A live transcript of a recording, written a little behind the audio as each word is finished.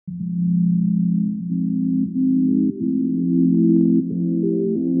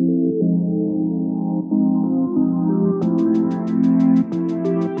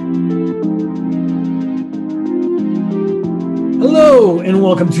Hello and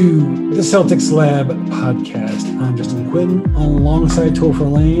welcome to the Celtics Lab podcast. I'm Justin Quinn alongside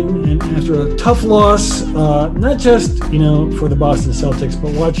Topher Lane, and after a tough loss, not just for the Boston Celtics,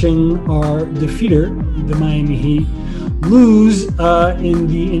 but watching our defeater, the Miami Heat, lose in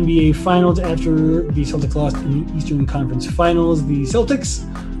the NBA Finals after the Celtics lost in the Eastern Conference Finals, the Celtics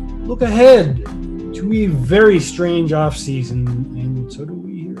look ahead to a very strange offseason, and so do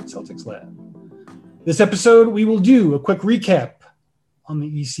we here at Celtics Lab. This episode, we will do a quick recap on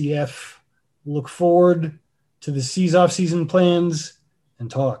the ECF, look forward to the C's off-season plans,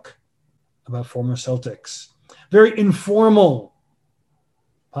 and talk about former Celtics. Very informal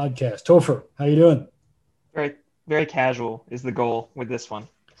podcast. Topher, how you doing? Very, very casual is the goal with this one.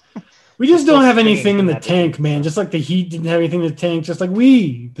 We just don't have anything in the tank, man. Just like the Heat didn't have anything in the tank, just like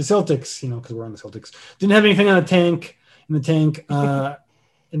we, the Celtics, because we're on the Celtics, didn't have anything in the tank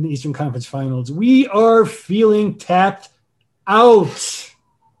in the Eastern Conference Finals. We are feeling tapped out.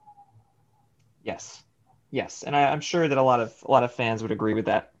 Yes, and I'm sure that a lot of fans would agree with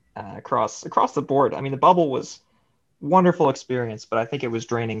that across the board. I mean, the bubble was a wonderful experience, but I think it was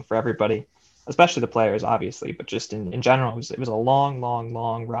draining for everybody, especially the players, obviously, but just in general, it was a long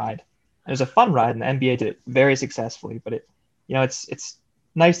ride. It was a fun ride, and the NBA did it very successfully. But it's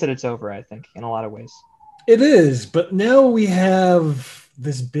nice that it's over, I think, in a lot of ways. It is, but now we have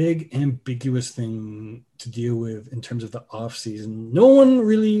this big ambiguous thing to deal with in terms of the offseason. No one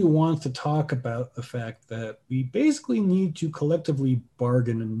really wants to talk about the fact that we basically need to collectively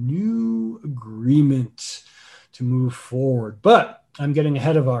bargain a new agreement to move forward. But I'm getting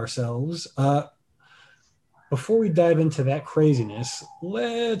ahead of ourselves. Before we dive into that craziness,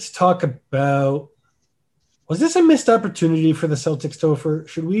 let's talk about, was this a missed opportunity for the Celtics, Topher?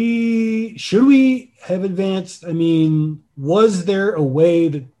 Should we have advanced? I mean, was there a way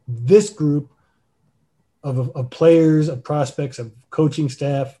that this group of players, of prospects, of coaching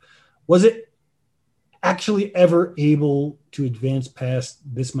staff, was it actually ever able to advance past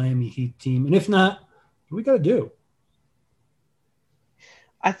this Miami Heat team? And if not, what do we got to do?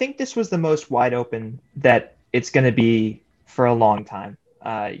 I think this was the most wide open that it's going to be for a long time.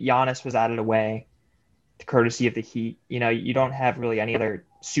 Giannis was out of the way, courtesy of the Heat. You don't have really any other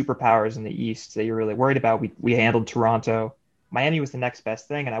superpowers in the East that you're really worried about. We handled Toronto. Miami was the next best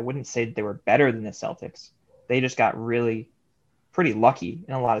thing, and I wouldn't say that they were better than the Celtics. They just got really pretty lucky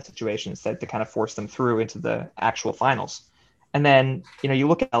in a lot of situations that kind of forced them through into the actual finals. And then, you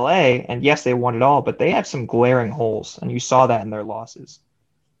look at LA, and yes, they won it all, but they have some glaring holes, and you saw that in their losses.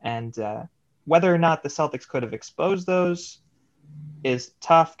 And whether or not the Celtics could have exposed those is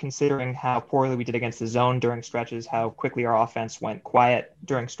tough, considering how poorly we did against the zone during stretches, how quickly our offense went quiet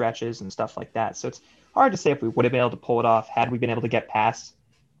during stretches and stuff like that. So it's hard to say if we would have been able to pull it off had we been able to get past,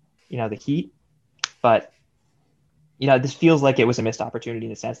 the Heat. But, this feels like it was a missed opportunity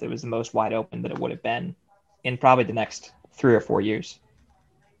in the sense that it was the most wide open that it would have been in probably the next 3 or 4 years.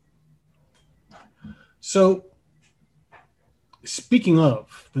 So speaking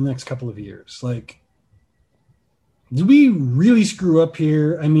of the next couple of years, did we really screw up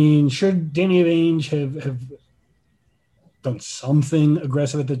here? I mean, should Danny Ainge have done something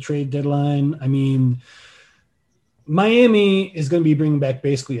aggressive at the trade deadline? I mean, Miami is going to be bringing back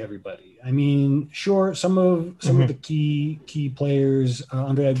basically everybody. I mean, sure, some of the key players,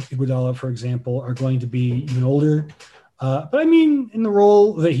 Andre Iguodala, for example, are going to be even older. But I mean, in the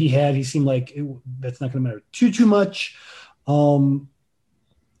role that he had, he seemed like that's not going to matter too much. You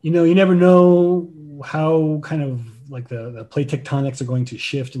never know how kind of like the play tectonics are going to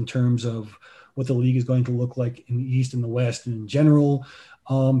shift in terms of what the league is going to look like in the East and the West and in general.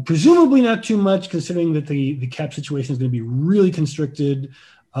 Presumably not too much, considering that the cap situation is going to be really constricted.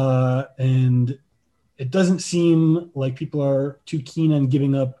 And it doesn't seem like people are too keen on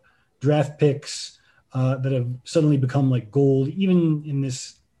giving up draft picks that have suddenly become like gold, even in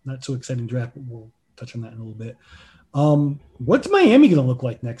this not so exciting draft, but we'll touch on that in a little bit. What's Miami going to look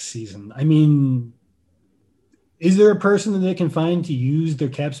like next season? I mean, is there a person that they can find to use their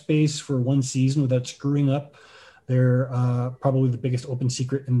cap space for one season without screwing up their probably the biggest open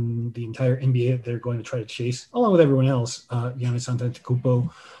secret in the entire NBA that they're going to try to chase, along with everyone else, Giannis Antetokounmpo,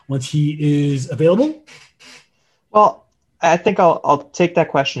 once he is available? Well, I think I'll take that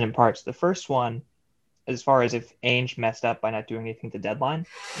question in parts. The first one, as far as if Ainge messed up by not doing anything at the deadline,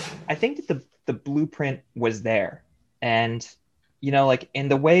 I think that the blueprint was there. And, like in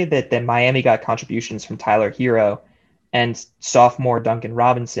the way that Miami got contributions from Tyler Hero, and sophomore Duncan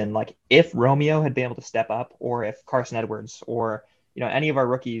Robinson, like if Romeo had been able to step up, or if Carson Edwards, or any of our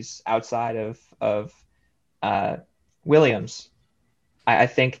rookies outside of uh, Williams, I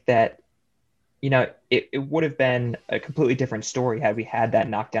think that it would have been a completely different story had we had that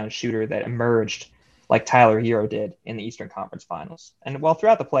knockdown shooter that emerged like Tyler Hero did in the Eastern Conference Finals, and well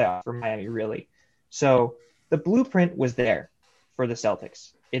throughout the playoffs for Miami, really. So the blueprint was there for the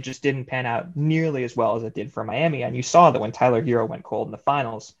Celtics. It just didn't pan out nearly as well as it did for Miami. And you saw that when Tyler Hero went cold in the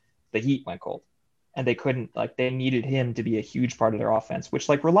finals, the Heat went cold. And they couldn't, like, they needed him to be a huge part of their offense, which,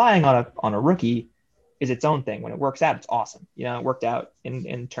 like, relying on a rookie is its own thing. When it works out, it's awesome. It worked out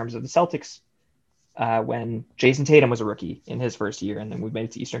in terms of the Celtics when Jason Tatum was a rookie in his first year, and then we made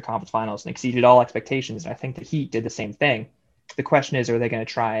it to Eastern Conference Finals and exceeded all expectations. And I think the Heat did the same thing. The question is, are they going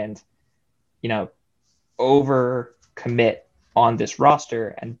to try and, over commit on this roster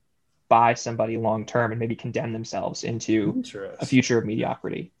and buy somebody long term and maybe condemn themselves into a future of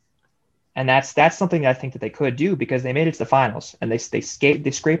mediocrity? And that's something I think that they could do, because they made it to the finals and they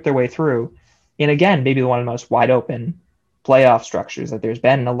scraped their way through. And again, maybe one of the most wide open playoff structures that there's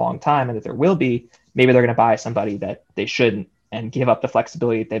been in a long time, and that there will be. Maybe they're going to buy somebody that they shouldn't and give up the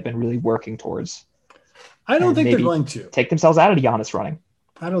flexibility that they've been really working towards. I don't think they're going to take themselves out of the Giannis running.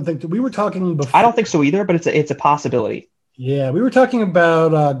 I don't think that we were talking before. I don't think so either, but it's a possibility. Yeah, we were talking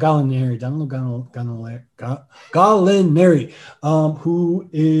about Gallinari, Danilo Gallinari, who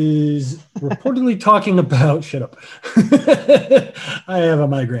is reportedly talking about. Shut up! I have a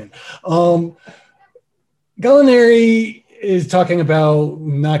migraine. Gallinari is talking about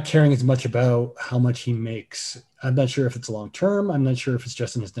not caring as much about how much he makes. I'm not sure if it's long term. I'm not sure if it's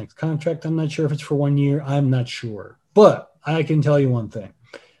just in his next contract. I'm not sure if it's for 1 year. I'm not sure, but I can tell you one thing.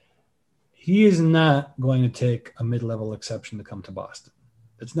 He is not going to take a mid-level exception to come to Boston.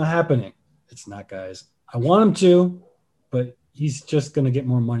 It's not happening. It's not, guys. I want him to, but he's just going to get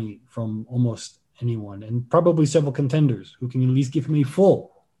more money from almost anyone, and probably several contenders who can at least give him a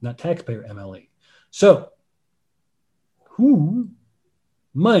full, not taxpayer MLE. So who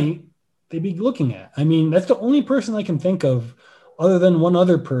might they be looking at? I mean, that's the only person I can think of other than one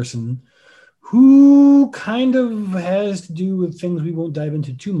other person who kind of has to do with things we won't dive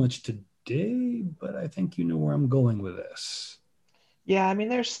into too much today. But I think you know where I'm going with this. Yeah, I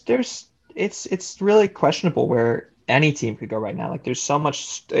mean, it's really questionable where any team could go right now. Like, there's so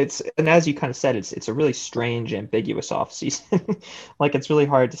much. And as you kind of said, it's a really strange, ambiguous off season. Like, it's really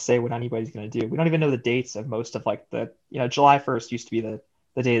hard to say what anybody's going to do. We don't even know the dates of most of like the July 1st used to be the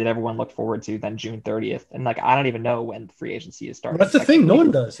day that everyone looked forward to. Then June 30th, and like I don't even know when free agency is starting. That's the thing. No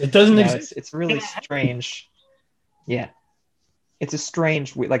one does. It doesn't exist. It's really strange. Yeah. It's a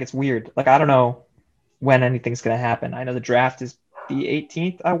strange, like, it's weird. Like, I don't know when anything's going to happen. I know the draft is the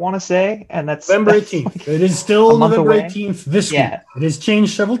 18th, I want to say, and that's November 18th. Like, it is still November 18th this week. Yeah. It has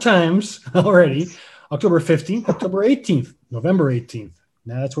changed several times already. October 15th, October 18th, November 18th.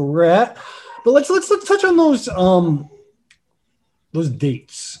 Now that's where we're at. But let's touch on those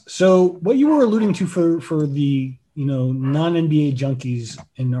dates. So what you were alluding to for the non-NBA junkies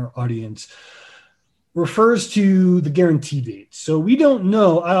in our audience refers to the guarantee date. So we don't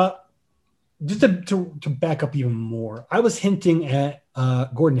know. Just to back up even more, I was hinting at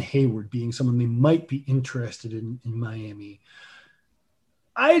Gordon Hayward being someone they might be interested in Miami.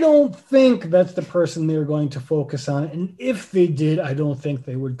 I don't think that's the person they're going to focus on. And if they did, I don't think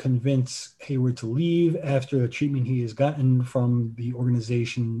they would convince Hayward to leave after the treatment he has gotten from the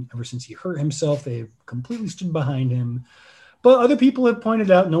organization ever since he hurt himself. They have completely stood behind him. But other people have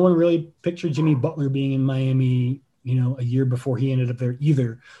pointed out no one really pictured Jimmy Butler being in Miami, a year before he ended up there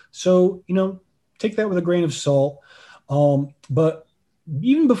either. So, take that with a grain of salt. But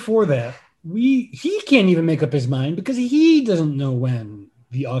even before that, he can't even make up his mind because he doesn't know when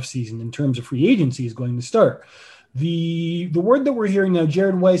the offseason in terms of free agency is going to start. The word that we're hearing now,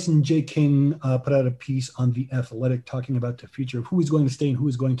 Jared Weiss and Jay King put out a piece on The Athletic talking about the future of who is going to stay and who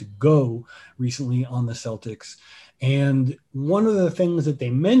is going to go recently on the Celtics. And one of the things that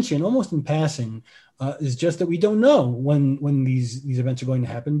they mention, almost in passing, is just that we don't know when these events are going to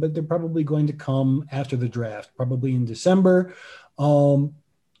happen, but they're probably going to come after the draft, probably in December,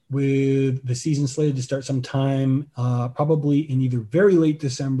 with the season slated to start sometime, probably in either very late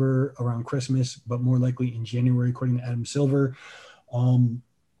December around Christmas, but more likely in January, according to Adam Silver.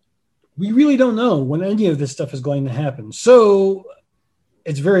 We really don't know when any of this stuff is going to happen. So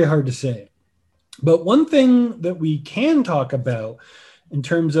it's very hard to say. But one thing that we can talk about in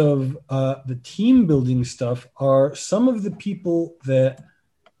terms of the team building stuff are some of the people that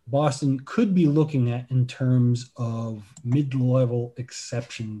Boston could be looking at in terms of mid-level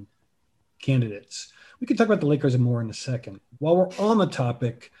exception candidates. We can talk about the Lakers more in a second. While we're on the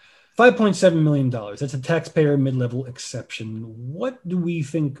topic, $5.7 million. That's a taxpayer mid-level exception. What do we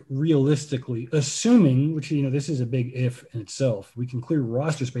think realistically, assuming, which, this is a big if in itself, we can clear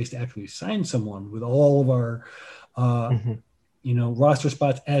roster space to actually sign someone with all of our, roster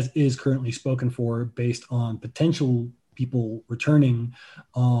spots as is currently spoken for based on potential people returning,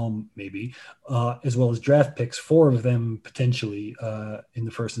 maybe, as well as draft picks, 4 of them potentially in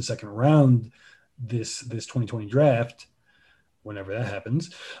the first and second round this 2020 draft, whenever that happens.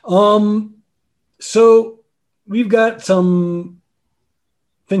 So we've got some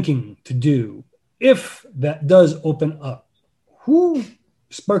thinking to do. If that does open up, who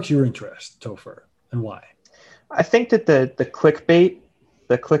sparks your interest, Topher, and why? I think that the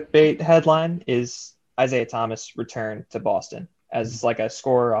clickbait headline is Isaiah Thomas returned to Boston as like a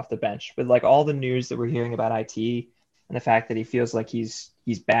scorer off the bench. But like all the news that we're hearing about IT and the fact that he feels like he's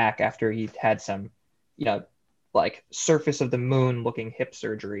back after he had some, like surface of the moon looking hip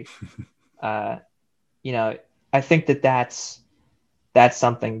surgery. I think that's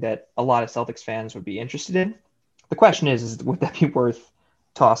something that a lot of Celtics fans would be interested in. The question is would that be worth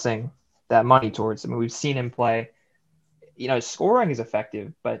tossing that money towards? I mean, we've seen him play, scoring is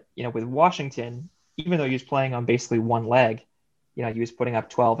effective, but, with Washington, even though he was playing on basically one leg, he was putting up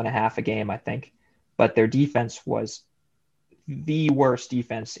 12 and a half a game, I think, but their defense was the worst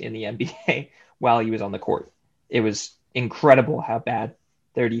defense in the NBA while he was on the court. It was incredible how bad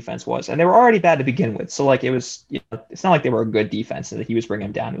their defense was. And they were already bad to begin with. So like, it was, it's not like they were a good defense and that he was bringing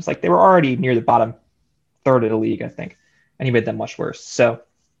them down. It was like, they were already near the bottom third of the league, I think. And he made them much worse. So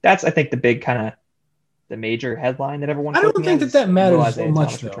that's, I think, the big kind of the major headline that everyone's I don't think that matters so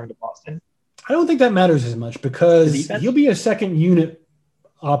much, though. To Boston. I don't think that matters as much because he'll be a second unit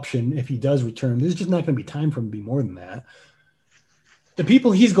option if he does return. There's just not going to be time for him to be more than that. The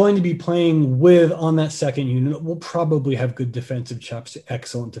people he's going to be playing with on that second unit will probably have good defensive chops,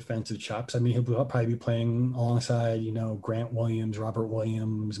 excellent defensive chops. I mean, he'll probably be playing alongside, Grant Williams, Robert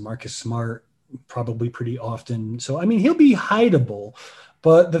Williams, Marcus Smart, probably pretty often. So, I mean, he'll be hideable.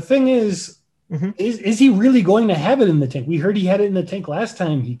 But the thing is he really going to have it in the tank? We heard he had it in the tank last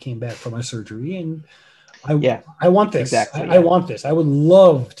time he came back from a surgery. And I want this. Exactly, I want this. I would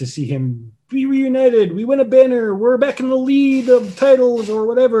love to see him be reunited. We win a banner. We're back in the lead of titles or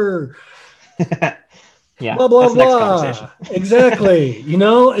whatever. Blah, blah, blah. Exactly.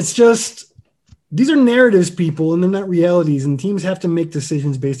 It's just, these are narratives, people, and they're not realities. And teams have to make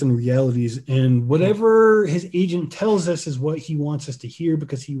decisions based on realities. And whatever his agent tells us is what he wants us to hear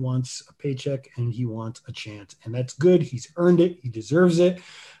because he wants a paycheck and he wants a chance. And that's good. He's earned it. He deserves it.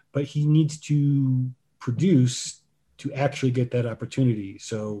 But he needs to produce to actually get that opportunity.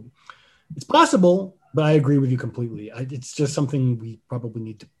 So it's possible, but I agree with you completely. It's just something we probably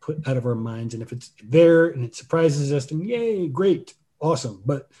need to put out of our minds. And if it's there and it surprises us, then yay, great, awesome.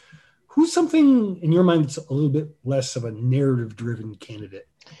 But who's something in your mind that's a little bit less of a narrative-driven candidate?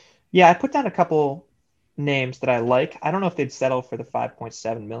 Yeah, I put down a couple names that I like. I don't know if they'd settle for the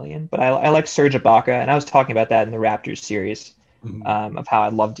 $5.7 million, but I like Serge Ibaka, and I was talking about that in the Raptors series of how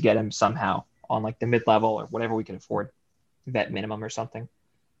I'd love to get him somehow on like the mid-level or whatever we can afford, vet minimum or something.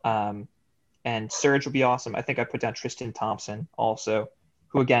 And Serge would be awesome. I think I put down Tristan Thompson also,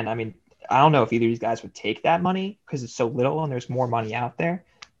 who again, I mean, I don't know if either of these guys would take that money because it's so little and there's more money out there.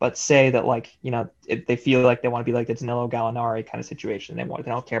 But say that like, if they feel like they want to be like the Danilo Gallinari kind of situation, they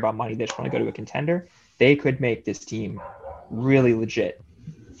don't care about money, they just want to go to a contender, they could make this team really legit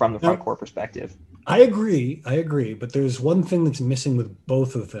from the front court perspective. I agree. But there's one thing that's missing with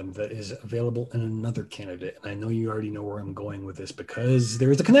both of them that is available in another candidate. And I know you already know where I'm going with this because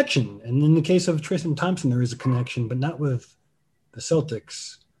there is a connection. And in the case of Tristan Thompson, there is a connection, but not with the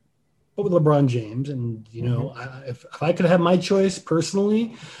Celtics, but with LeBron James. And, if I could have my choice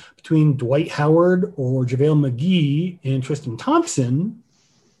personally between Dwight Howard or JaVale McGee and Tristan Thompson,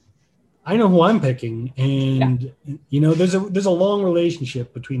 I know who I'm picking, and there's a long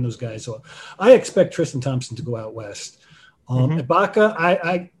relationship between those guys. So I expect Tristan Thompson to go out west. Ibaka,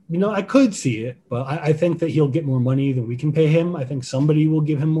 I could see it, but I think that he'll get more money than we can pay him. I think somebody will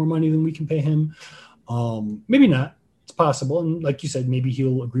give him more money than we can pay him. Maybe not. It's possible, and like you said, maybe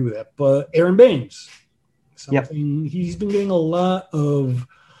he'll agree with that. But Aaron Baines, he's been getting a lot of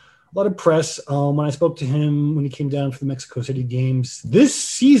press. When I spoke to him when he came down for the Mexico City games this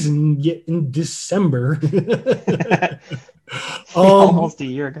season, yet in December, almost a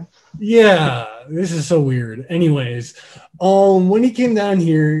year ago. Yeah, this is so weird. Anyways, when he came down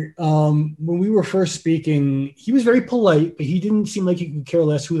here, when we were first speaking, he was very polite, but he didn't seem like he could care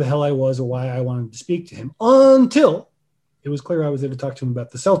less who the hell I was or why I wanted to speak to him until it was clear I was there to talk to him about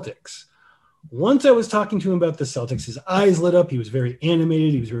the Celtics. Once I was talking to him about the Celtics, his eyes lit up. He was very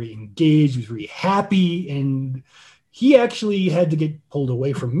animated. He was very engaged. He was very happy. And he actually had to get pulled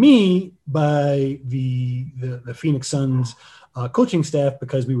away from me by the Phoenix Suns coaching staff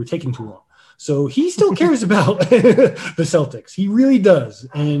because we were taking too long. So he still cares about the Celtics. He really does.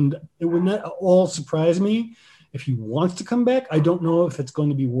 And it would not all surprise me if he wants to come back. I don't know if it's going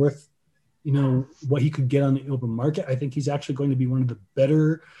to be worth, what he could get on the open market. I think he's actually going to be one of the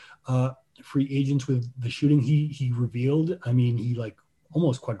better free agents with the shooting he revealed. I mean, he like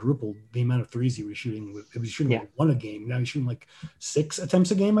almost quadrupled the amount of threes he was shooting. He was shooting like one a game. Now he's shooting like 6 attempts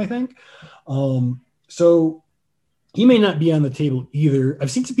a game, I think. So he may not be on the table either. I've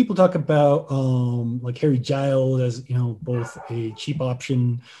seen some people talk about like Harry Giles as, both a cheap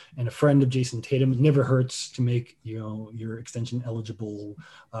option and a friend of Jason Tatum. It never hurts to make, your extension eligible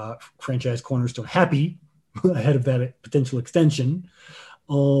franchise cornerstone happy ahead of that potential extension.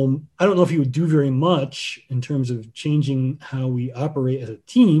 I don't know if he would do very much in terms of changing how we operate as a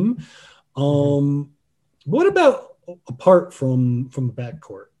team. What about apart from the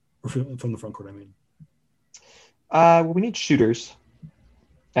backcourt or from the front court? I mean, well, we need shooters.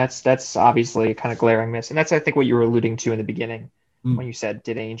 That's obviously a kind of glaring miss, and that's I think what you were alluding to in the beginning when you said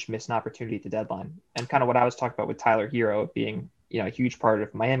did Ainge miss an opportunity at the deadline, and kind of what I was talking about with Tyler Hero being a huge part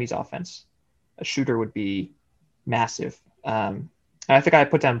of Miami's offense. A shooter would be massive. And I think I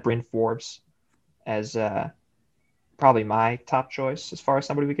put down Bryn Forbes as probably my top choice as far as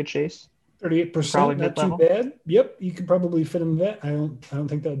somebody we could chase. 38%, not too bad. Yep, you could probably fit him that. I don't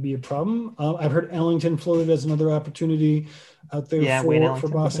think that would be a problem. I've heard Ellington floated as another opportunity out there for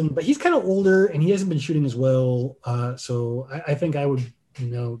Boston, but he's kind of older and he hasn't been shooting as well. So I think I would,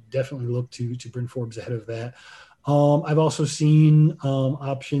 definitely look to Bryn Forbes ahead of that. I've also seen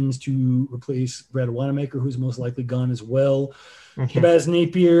options to replace Brad Wanamaker, who's most likely gone as well. Shabazz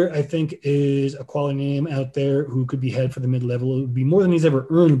Napier, I think, is a quality name out there who could be head for the mid-level. It would be more than he's ever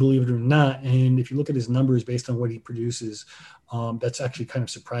earned, believe it or not. And if you look at his numbers based on what he produces, that's actually kind of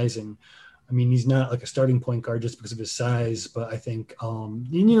surprising. I mean, he's not like a starting point guard just because of his size, but I think,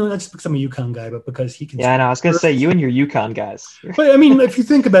 not just because I'm a UConn guy, but because he can. Yeah, I know. I was going to say you and your UConn guys. But I mean, if you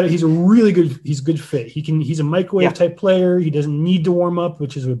think about it, he's a good fit. He's a microwave type player. He doesn't need to warm up,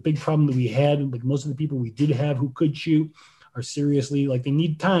 which is a big problem that we had. Like most of the people we did have who could shoot are seriously like they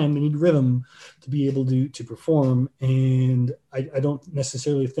need time, they need rhythm to be able to perform. And I don't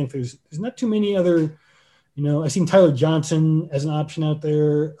necessarily think there's not too many other. I've seen Tyler Johnson as an option out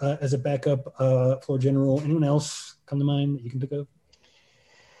there as a backup floor general. Anyone else come to mind that you can think of?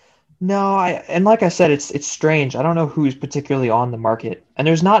 No, and like I said, it's strange. I don't know who's particularly on the market, and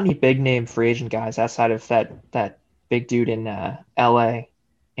there's not any big name free agent guys outside of that big dude in L.A.,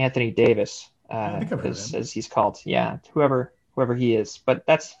 Anthony Davis, as he's called. Yeah, whoever he is, but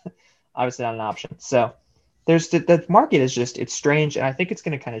that's obviously not an option. So there's the market is just it's strange, and I think it's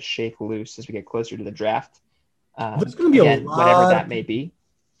going to kind of shake loose as we get closer to the draft. There's going to be whatever that may be.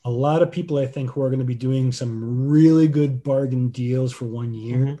 A lot of people, I think, who are going to be doing some really good bargain deals for 1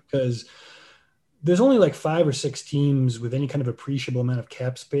 year because there's only like 5 or 6 teams with any kind of appreciable amount of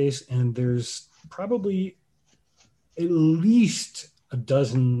cap space, and there's probably at least a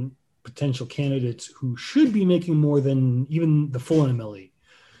dozen potential candidates who should be making more than even the full MLE.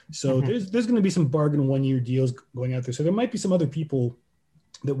 So there's going to be some bargain 1 year deals going out there. So there might be some other people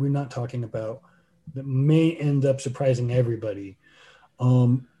that we're not talking about that may end up surprising everybody.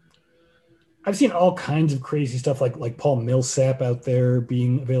 I've seen all kinds of crazy stuff like Paul Millsap out there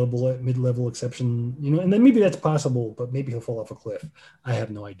being available at mid-level exception, and then maybe that's possible, but maybe he'll fall off a cliff. I have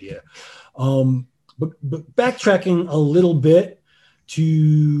no idea. But backtracking a little bit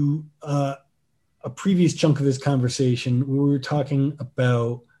to a previous chunk of this conversation, we were talking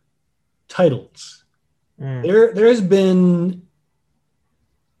about titles. There has been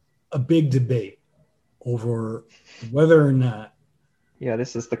a big debate over whether or not. Yeah,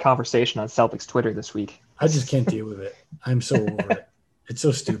 this is the conversation on Celtics Twitter this week. I just can't deal with it. I'm so over it. It's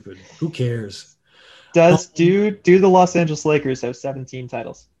so stupid. Who cares? Do the Los Angeles Lakers have 17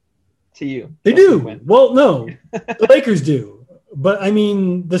 titles? To you? They do. Well, no. The Lakers do. But, I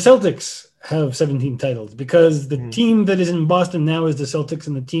mean, the Celtics have 17 titles because the team that is in Boston now is the Celtics,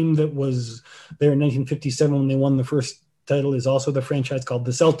 and the team that was there in 1957 when they won the first title is also the franchise called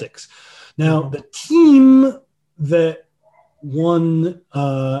the Celtics. Now, the team that won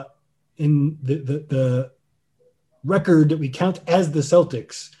in the record that we count as the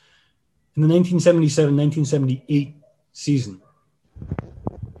Celtics in the 1977-1978 season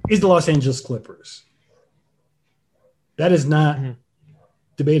is the Los Angeles Clippers. That is not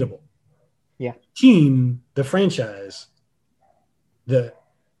debatable. Yeah. Team, the franchise that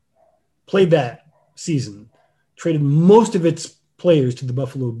played that season, traded most of its players to the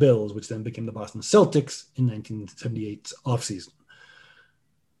Buffalo Bills, which then became the Boston Celtics in 1978's offseason.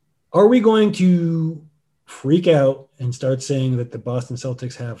 Are we going to freak out and start saying that the Boston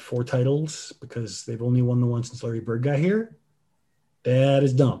Celtics have 4 titles because they've only won the one since Larry Bird got here? That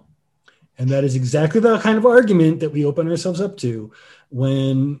is dumb. And that is exactly the kind of argument that we open ourselves up to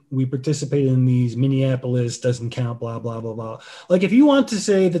when we participate in these Minneapolis doesn't count, blah, blah, blah, blah. Like if you want to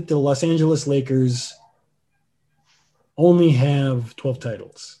say that the Los Angeles Lakers only have 12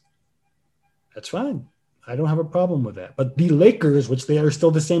 titles, that's fine. I don't have a problem with that. But the Lakers, which they are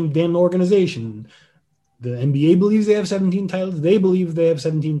still the same damn organization, the NBA believes they have 17 titles. They believe they have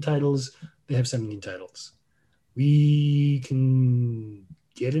 17 titles. They have 17 titles. We can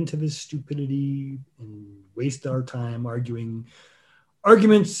get into this stupidity and waste our time arguing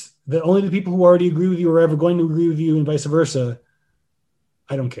arguments that only the people who already agree with you are ever going to agree with you and vice versa.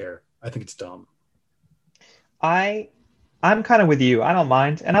 I don't care. I think it's dumb. I'm kind of with you. I don't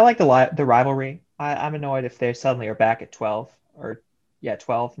mind. And I like the rivalry. I'm annoyed if they suddenly are back at 12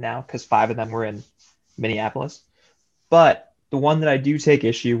 12 now because 5 of them were in Minneapolis. But the one that I do take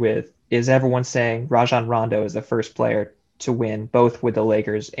issue with is everyone saying Rajon Rondo is the first player to win both with the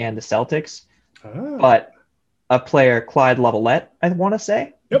Lakers and the Celtics. But a player, Clyde Lavalette, I want to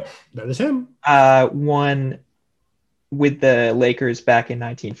say. Yep, that is him. Won with the Lakers back in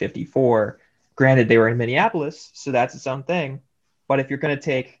 1954. Granted, they were in Minneapolis, so that's its own thing. But if you're going to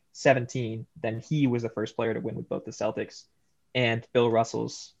take 17, then he was the first player to win with both the Celtics and Bill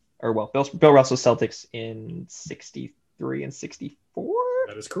Russell's Celtics in 63 and 64.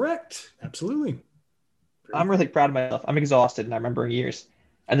 That is correct. Absolutely. I'm really proud of myself. I'm exhausted and I remember years.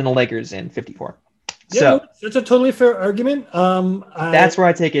 And then the Lakers in 54. Yeah, so that's a totally fair argument. That's where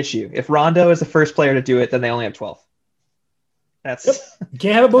I take issue. If Rondo is the first player to do it, then they only have 12. That's you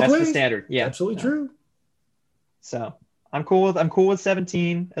can't have it both ways. That's the standard. Yeah, absolutely true. So I'm cool with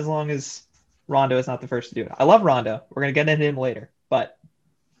 17 as long as Rondo is not the first to do it. I love Rondo. We're gonna get into him later, but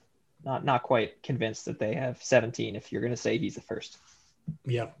not quite convinced that they have 17. If you're gonna say he's the first.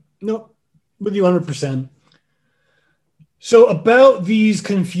 Yeah. No, with you 100%. So about these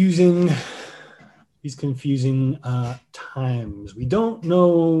confusing times, we don't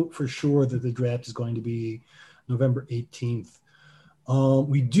know for sure that the draft is going to be November 18th.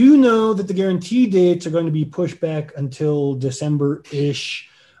 We do know that the guarantee dates are going to be pushed back until December-ish.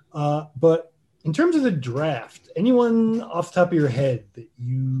 But in terms of the draft, anyone off the top of your head that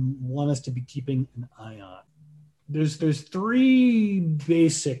you want us to be keeping an eye on? There's 3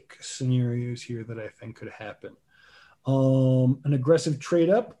 basic scenarios here that I think could happen. An aggressive trade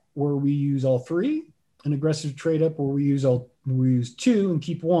up where we use all 3, an aggressive trade up where we use 2 and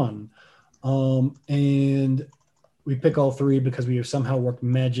keep 1. And we pick all 3 because we have somehow worked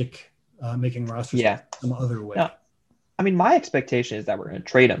magic making rosters some other way. No, I mean, my expectation is that we're going to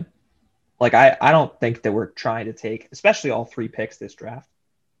trade them. Like, I don't think that we're trying to take, especially all 3 picks this draft.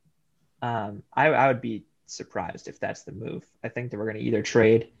 I would be surprised if that's the move. I think that we're going to either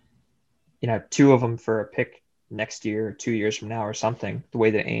trade, 2 of them for a pick next year or 2 years from now or something, the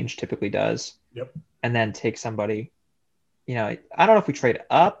way that Ainge typically does. Yep. And then take somebody, I don't know if we trade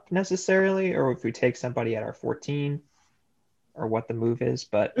up necessarily or if we take somebody at our 14 or what the move is,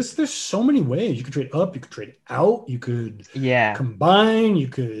 but there's so many ways. You could trade up, you could trade out, you could combine, you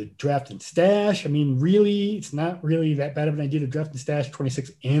could draft and stash. I mean, really, it's not really that bad of an idea to draft and stash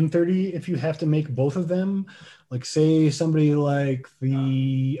 26 and 30 if you have to make both of them. Like, say somebody like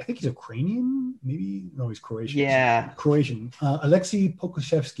I think he's Ukrainian, maybe. No, he's Croatian. Yeah. Croatian. Alexei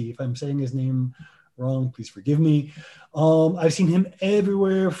Pokusevsky, if I'm saying his name wrong, please forgive me. I've seen him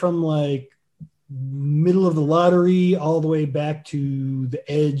everywhere from like middle of the lottery all the way back to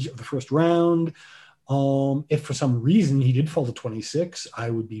the edge of the first round. If for some reason he did fall to 26, I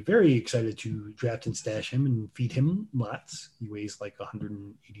would be very excited to draft and stash him and feed him lots. He weighs like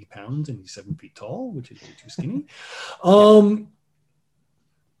 180 pounds and he's 7 feet tall, which is way too skinny.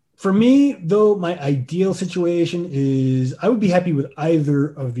 For me, though, my ideal situation is I would be happy with either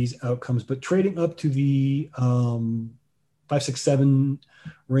of these outcomes, but trading up to the 5, 6, 7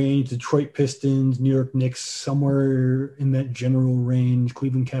 range, Detroit Pistons, New York Knicks, somewhere in that general range,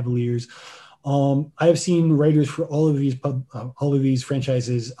 Cleveland Cavaliers. I have seen writers for all of these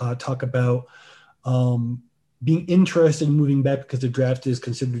franchises talk about being interested in moving back because the draft is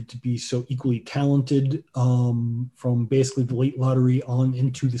considered to be so equally talented from basically the late lottery on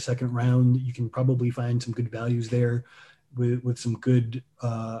into the second round. You can probably find some good values there with some good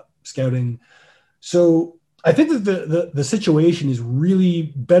scouting. So I think that the situation is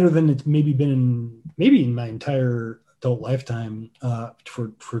really better than it's maybe been in my entire adult lifetime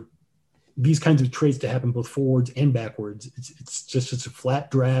for these kinds of trades to happen both forwards and backwards. It's a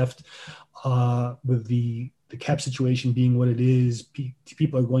flat draft with the cap situation being what it is.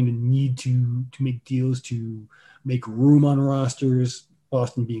 People are going to need to make deals to make room on rosters,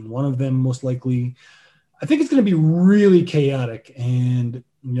 Boston being one of them most likely. I think it's going to be really chaotic, and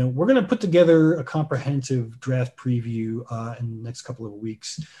we're going to put together a comprehensive draft preview in the next couple of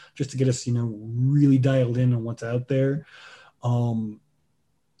weeks just to get us really dialed in on what's out there.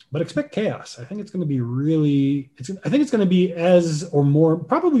 But expect chaos. I think it's going to be I think it's going to be as or more,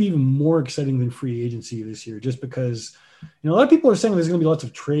 probably even more exciting than free agency this year, just because a lot of people are saying there's going to be lots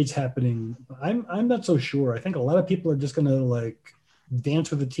of trades happening. I'm not so sure. I think a lot of people are just going to dance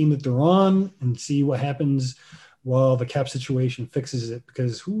with the team that they're on and see what happens while the cap situation fixes it,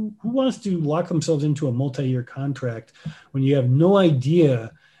 because who wants to lock themselves into a multi-year contract when you have no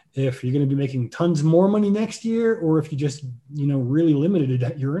idea if you're going to be making tons more money next year or if you just really limited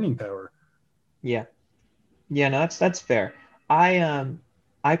at your earning power. No, that's fair. I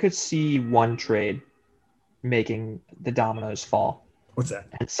could see one trade making the dominoes fall. What's that?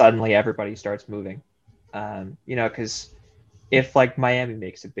 And suddenly everybody starts moving. Because if Miami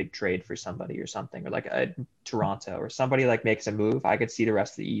makes a big trade for somebody or something, or a Toronto or somebody makes a move, I could see the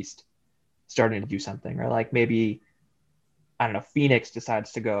rest of the East starting to do something. Or maybe, I don't know, Phoenix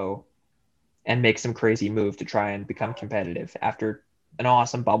decides to go and make some crazy move to try and become competitive after an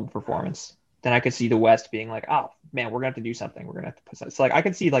awesome bubble performance. Then I could see the West being oh man, we're gonna have to do something. We're gonna have to put something. So I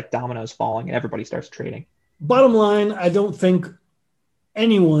could see dominoes falling and everybody starts trading. Bottom line, I don't think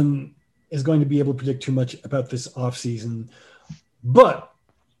anyone is going to be able to predict too much about this offseason. But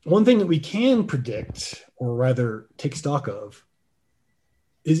one thing that we can predict, or rather take stock of,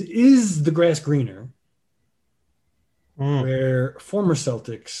 is the grass greener? Where former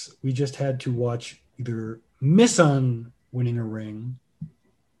Celtics, we just had to watch either miss on winning a ring,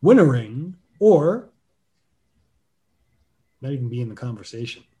 win a ring, or not even be in the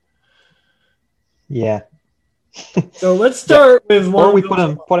conversation. Yeah. So let's start with one. Or we put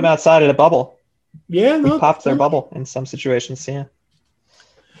them outside of the bubble. Yeah, we popped their bubble in some situations. Yeah.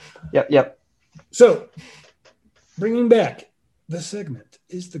 Yep. So, bringing back the segment,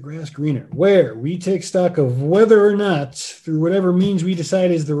 is the grass greener, where we take stock of whether or not, through whatever means we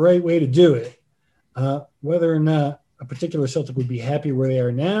decide is the right way to do it, whether or not a particular Celtic would be happy where they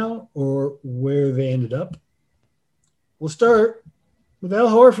are now or where they ended up. We'll start with Al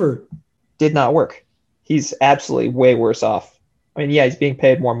Horford. Did not work. He's absolutely way worse off. I mean, yeah, he's being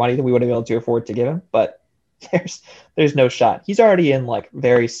paid more money than we would have been able to afford to give him, but there's no shot. He's already in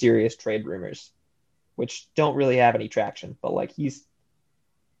very serious trade rumors, which don't really have any traction, but he's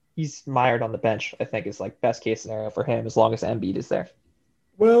mired on the bench, I think, is best case scenario for him as long as Embiid is there.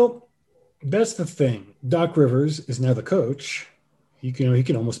 Well, that's the thing. Doc Rivers is now the coach. He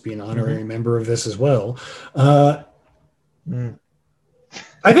can almost be an honorary member of this as well.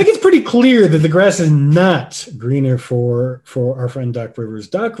 I think it's pretty clear that the grass is not greener for our friend Doc Rivers.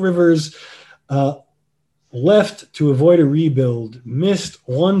 Doc Rivers left to avoid a rebuild, missed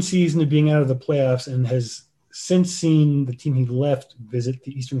one season of being out of the playoffs, and has since seen the team he left visit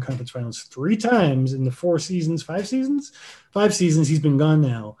the Eastern Conference Finals 3 times in the 5 seasons he's been gone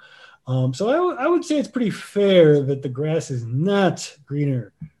now. So I would say it's pretty fair that the grass is not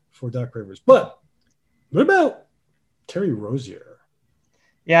greener for Doc Rivers. But what about Terry Rozier?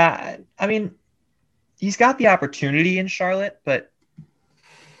 Yeah, I mean, he's got the opportunity in Charlotte, but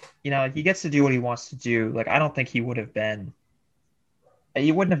he gets to do what he wants to do. I don't think he wouldn't have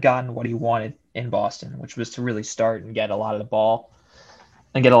gotten what he wanted in Boston, which was to really start and get a lot of the ball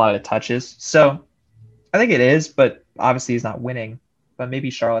and get a lot of the touches. So I think it is, but obviously he's not winning. But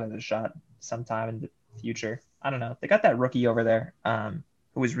maybe Charlotte has a shot sometime in the future. I don't know. They got that rookie over there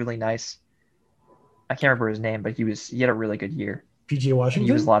who was really nice. I can't remember his name, but he had a really good year. PJ Washington?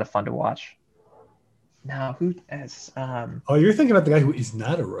 He was a lot of fun to watch. No, who is... you're thinking about the guy who is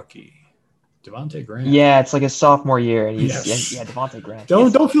not a rookie. Devontae Graham. Yeah, it's a sophomore year, and Devontae Graham.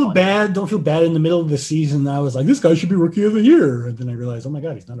 Don't feel bad. Don't feel bad. In the middle of the season, I was like, this guy should be rookie of the year, and then I realized, oh my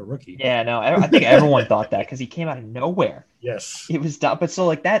god, he's not a rookie. Yeah, no, I think everyone thought that because he came out of nowhere. Yes, it was dumb, but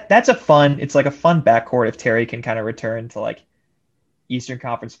so that's a fun. It's a fun backcourt if Terry can kind of return to Eastern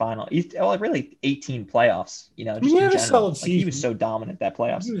Conference Final. Really 18 playoffs. Just in general. Solid season. He was so dominant that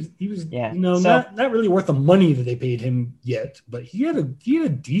playoffs. He was not really worth the money that they paid him yet, but he had a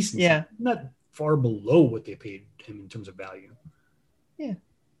decent. Yeah, not far below what they paid him in terms of value. Yeah.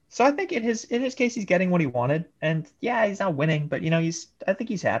 So I think in his case, he's getting what he wanted, and yeah, he's not winning, but I think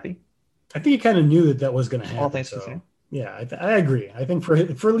he's happy. I think he kind of knew that was going to happen. All things considered. Yeah, I agree. I think for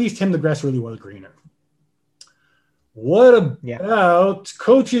at least him, the grass really was greener. What Yeah. about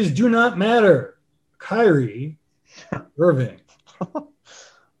coaches do not matter? Kyrie Irving.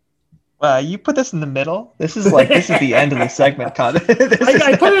 You put this in the middle. This is the end of the segment. I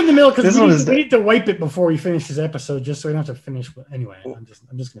put it in the middle because we need to wipe it before we finish this episode, just so we don't have to finish. Anyway, I'm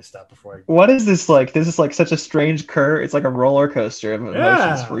just gonna stop before I. What is this like? This is like such a strange curve. It's like a roller coaster of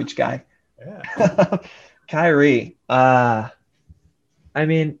emotions for each guy. Yeah. Kyrie. I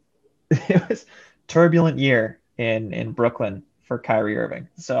mean, it was a turbulent year in Brooklyn for Kyrie Irving.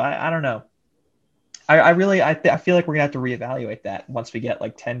 So I don't know. I feel like we're gonna have to reevaluate that once we get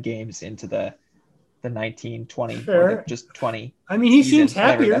like 10 games into the 19, 20, or just 20. I mean, he seems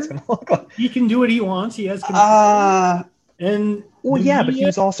happier. That's gonna look like. He can do what he wants. He has control. But he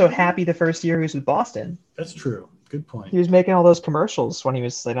was also happy the first year he was with Boston. That's true. Good point. He was making all those commercials when he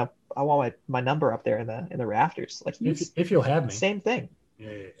was like, I want my number up there in the rafters. Like, if you'll have me. Same thing.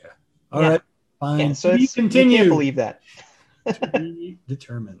 Yeah. All right. Fine. Yeah, so you can't believe that. To be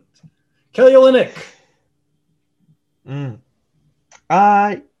determined. Kelly Olynyk.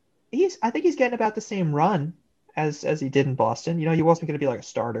 I think he's getting about the same run as he did in Boston. You know, he wasn't going to be like a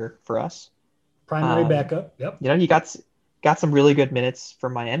starter for us. Primary backup. Yep. You know, he got some really good minutes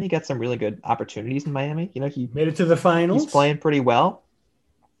from Miami. He got some really good opportunities in Miami. You know, he made it to the finals. He's playing pretty well.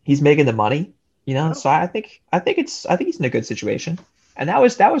 He's making the money. You know, so I think he's in a good situation. And that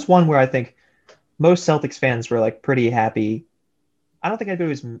was one where I think most Celtics fans were like pretty happy. I don't think anybody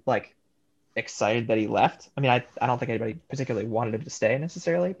was like excited that he left. I mean, I don't think anybody particularly wanted him to stay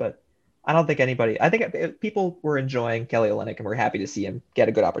necessarily, but I don't think anybody. I think people were enjoying Kelly Olynyk and were happy to see him get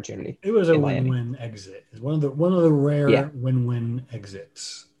a good opportunity. It was a win-win exit. It's one of the rare win-win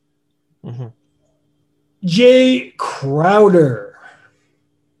exits. Mm-hmm. Jay Crowder.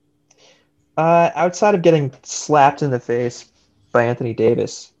 Outside of getting slapped in the face by Anthony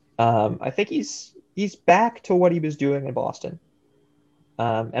Davis, I think he's back to what he was doing in Boston.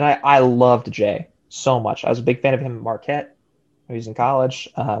 And I loved Jay so much. I was a big fan of him at Marquette when he was in college.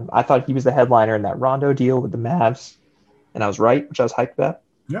 I thought he was the headliner in that Rondo deal with the Mavs, and I was right, which I was hyped about.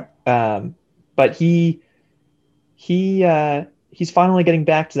 Yeah. But he's finally getting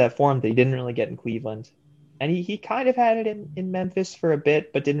back to that form that he didn't really get in Cleveland, and he kind of had it in Memphis for a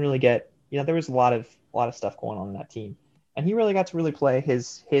bit, but didn't really get. You know, there was a lot of stuff going on in that team, and he really got to really play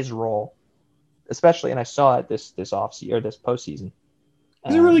his role, especially. And I saw it this offseason or this postseason.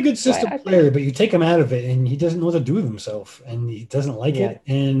 He's a really good system player, but you take him out of it, and he doesn't know what to do with himself, and he doesn't like it,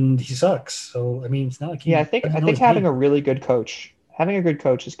 and he sucks. So I mean, it's not like I think having a really good coach,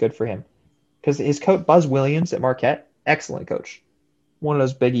 is good for him, because his coach Buzz Williams at Marquette, excellent coach, one of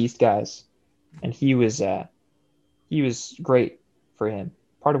those Big East guys, and he was great for him.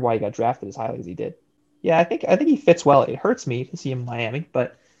 Part of why he got drafted as highly as he did. Yeah, I think he fits well. It hurts me to see him in Miami,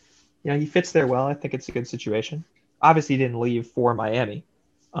 but you know, he fits there well. I think it's a good situation. Obviously, he didn't leave for Miami,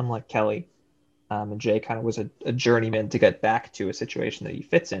 unlike Kelly. And Jay kind of was a journeyman to get back to a situation that he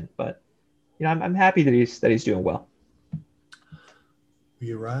fits in. But you know, I'm happy that he's doing well.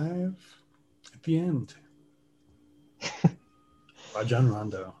 We arrive at the end. Rajon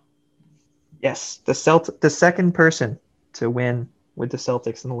Rondo. Yes, the second person to win with the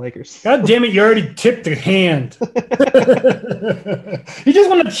Celtics and the Lakers. God damn it, you already tipped the hand. He just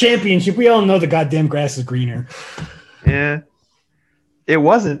won a championship. We all know the goddamn grass is greener. Yeah. It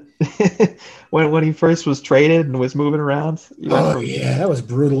wasn't. when he first was traded and was moving around. Yeah, that was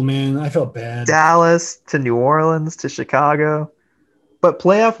brutal, man. I felt bad. Dallas to New Orleans to Chicago. But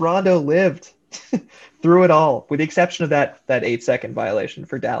playoff Rondo lived through it all, with the exception of that 8-second violation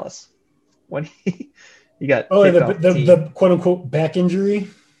for Dallas. When he got the quote unquote back injury.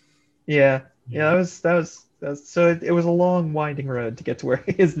 Yeah, that was so it was a long winding road to get to where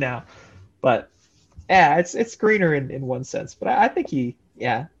he is now, but yeah, it's greener in one sense. But I think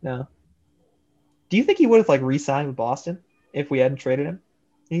no. Do you think he would have like re-signed with Boston if we hadn't traded him?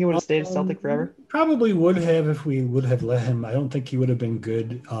 Think he would have stayed a Celtic forever? Probably would have if we would have let him. I don't think he would have been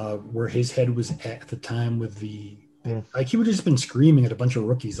good where his head was at the time with the. Like he would have just been screaming at a bunch of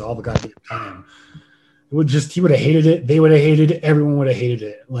rookies all the goddamn time. He would have hated it. They would have hated it. Everyone would have hated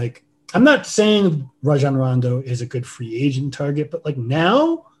it. Like, I'm not saying Rajon Rondo is a good free agent target, but like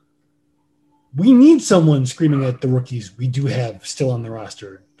now we need someone screaming at the rookies we do have still on the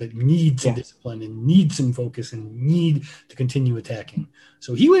roster that need some discipline and need some focus and need to continue attacking.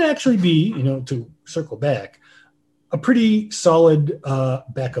 So he would actually be, to circle back, a pretty solid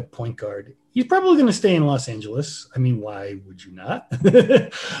backup point guard. He's probably going to stay in Los Angeles. I mean, why would you not?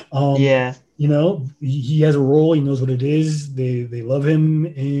 He has a role. He knows what it is. They love him,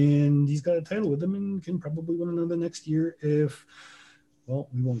 and he's got a title with them and can probably win another next year if, well,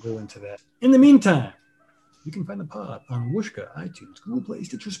 we won't go into that. In the meantime, You can find the pod on Whooshka, iTunes, Google Play,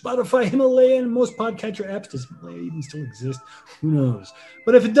 Stitcher, Spotify, Himalaya, and most podcatcher apps. Does Himalaya even still exist? Who knows?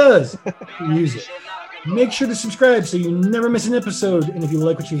 But if it does, use it. Make sure to subscribe so you never miss an episode. And if you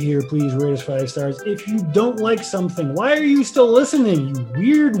like what you hear, please rate us 5 stars. If you don't like something, why are you still listening,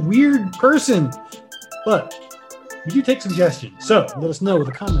 you weird person? But we do take suggestions. So let us know with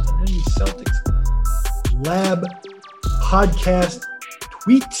a comment on any Celtics Lab podcast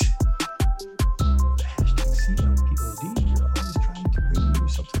tweet. The hashtag CLPOD. You're always trying to bring your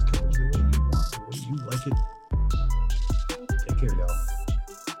Celtics coverage the way you want, the way you like it. Take care, y'all.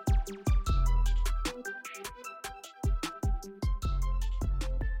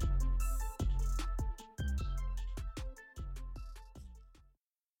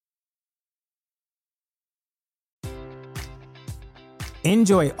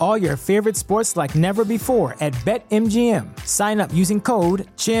 Enjoy all your favorite sports like never before at BetMGM. Sign up using code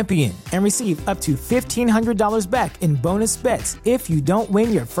CHAMPION and receive up to $1,500 back in bonus bets if you don't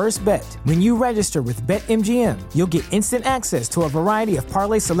win your first bet. When you register with BetMGM, you'll get instant access to a variety of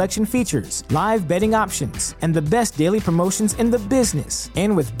parlay selection features, live betting options, and the best daily promotions in the business.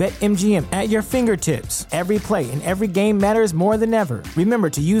 And with BetMGM at your fingertips, every play and every game matters more than ever. Remember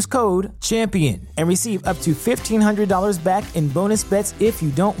to use code CHAMPION and receive up to $1,500 back in bonus bets if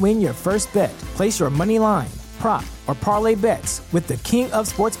you don't win your first bet. Place your money line, prop, or parlay bets with the king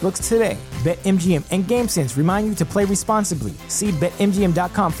of sportsbooks today. BetMGM and GameSense remind you to play responsibly. See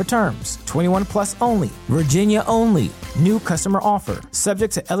BetMGM.com for terms. 21 plus only. Virginia only. New customer offer.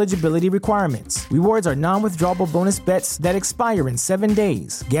 Subject to eligibility requirements. Rewards are non-withdrawable bonus bets that expire in 7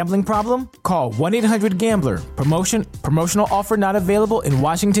 days. Gambling problem? Call 1-800-GAMBLER. Promotional offer not available in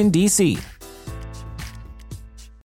Washington, D.C.